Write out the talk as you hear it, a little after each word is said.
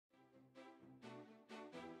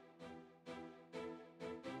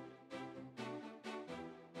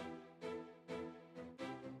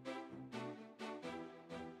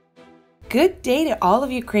Good day to all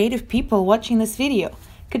of you creative people watching this video.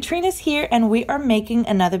 Katrina's here and we are making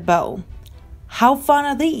another bow. How fun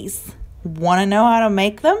are these? Want to know how to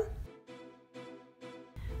make them?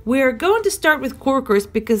 We are going to start with corkers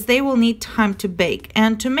because they will need time to bake,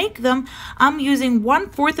 and to make them I'm using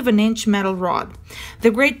 1/4 of an inch metal rod.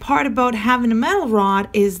 The great part about having a metal rod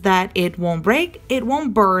is that it won't break, it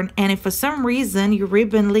won't burn, and if for some reason your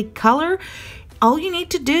ribbon leak color, all you need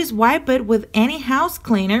to do is wipe it with any house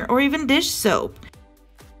cleaner or even dish soap.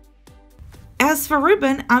 As for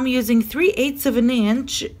ribbon, I'm using 3/8 of an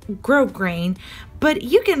inch grosgrain, but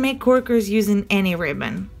you can make corkers using any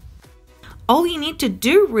ribbon. All you need to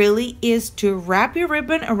do really is to wrap your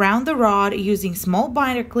ribbon around the rod using small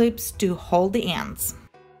binder clips to hold the ends.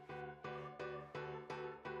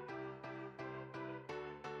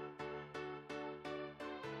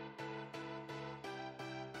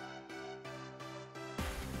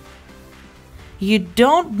 You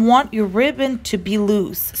don't want your ribbon to be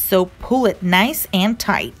loose, so pull it nice and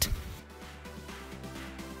tight.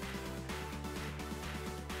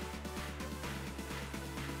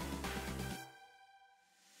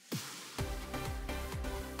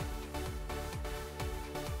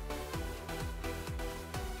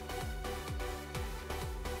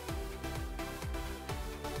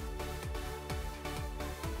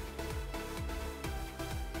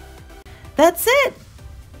 That's it!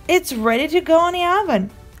 It's ready to go in the oven.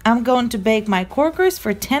 I'm going to bake my corkers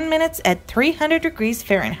for 10 minutes at 300 degrees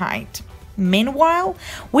Fahrenheit. Meanwhile,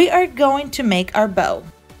 we are going to make our bow.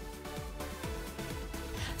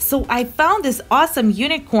 So I found this awesome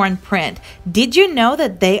unicorn print. Did you know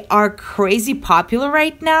that they are crazy popular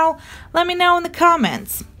right now? Let me know in the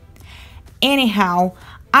comments. Anyhow,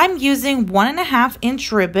 I'm using 1.5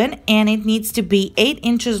 inch ribbon and it needs to be 8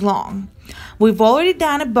 inches long. We've already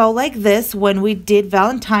done a bow like this when we did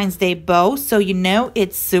Valentine's Day bow, so you know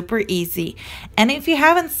it's super easy. And if you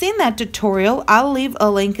haven't seen that tutorial, I'll leave a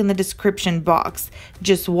link in the description box.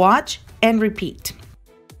 Just watch and repeat.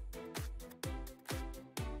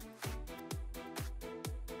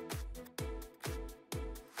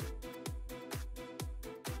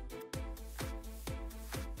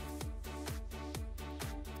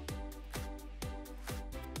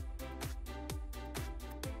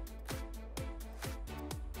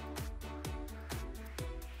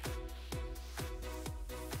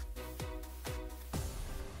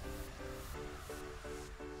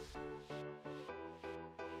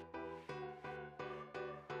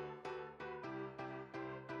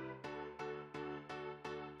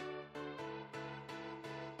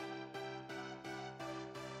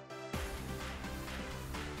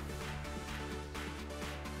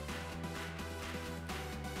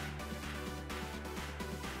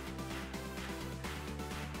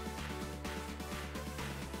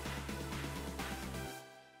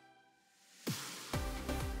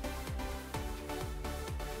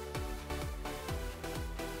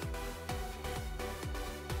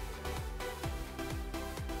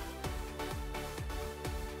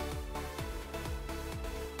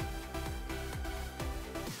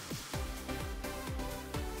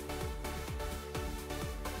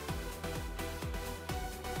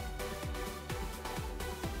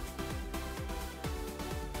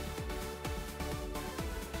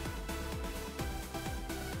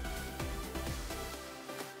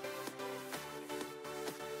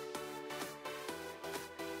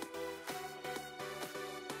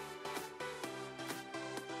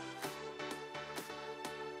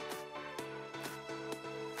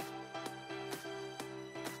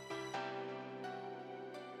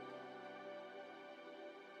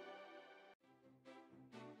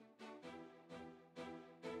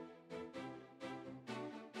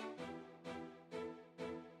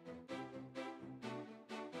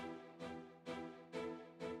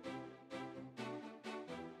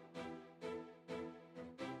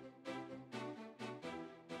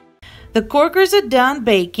 The corkers are done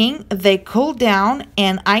baking, they cool down,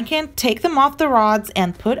 and I can take them off the rods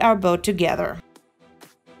and put our bow together.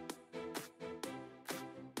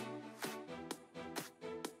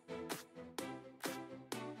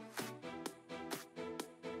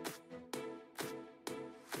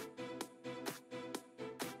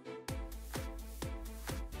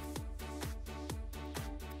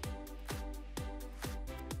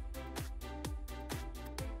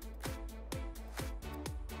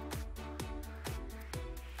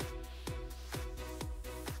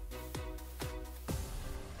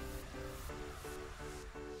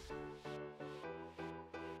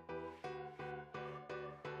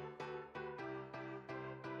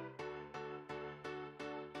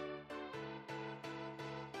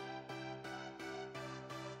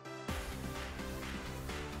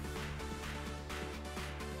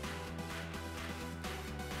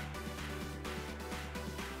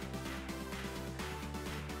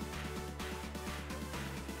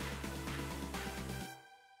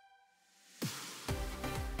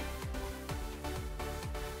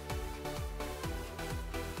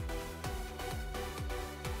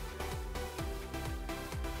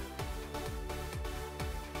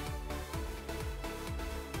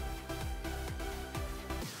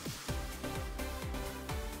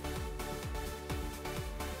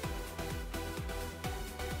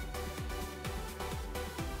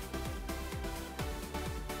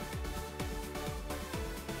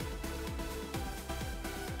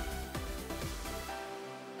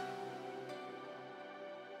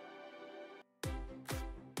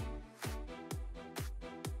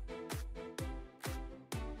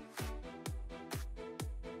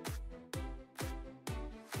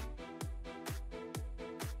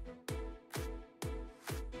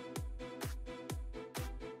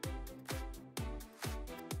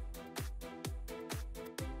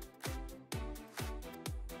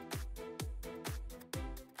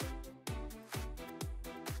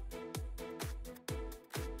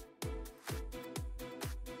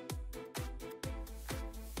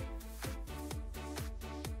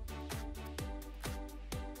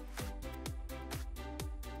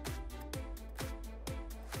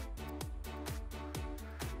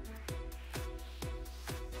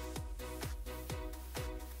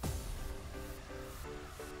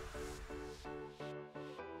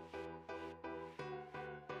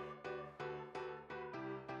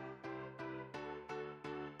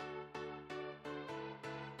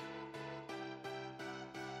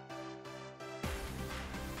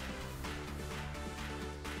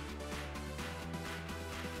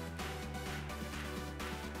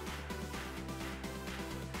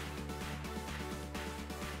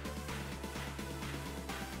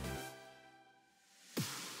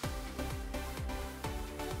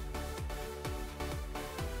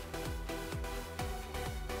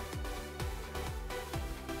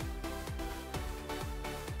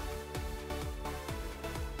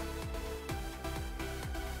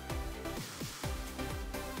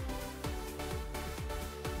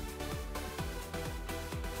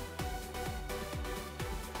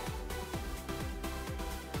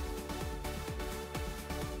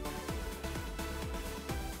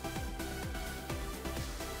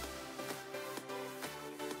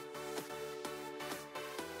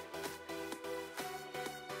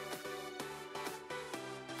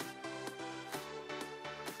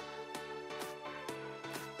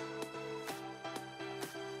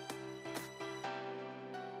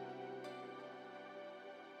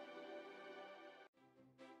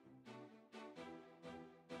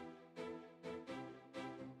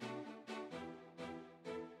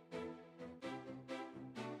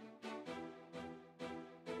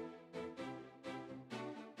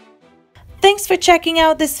 Thanks for checking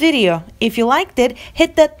out this video. If you liked it,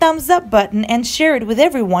 hit that thumbs up button and share it with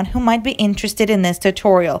everyone who might be interested in this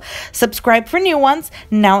tutorial. Subscribe for new ones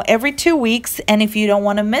now every 2 weeks, and if you don't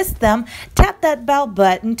want to miss them, tap that bell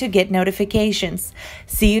button to get notifications.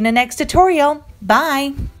 See you in the next tutorial.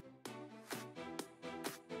 Bye!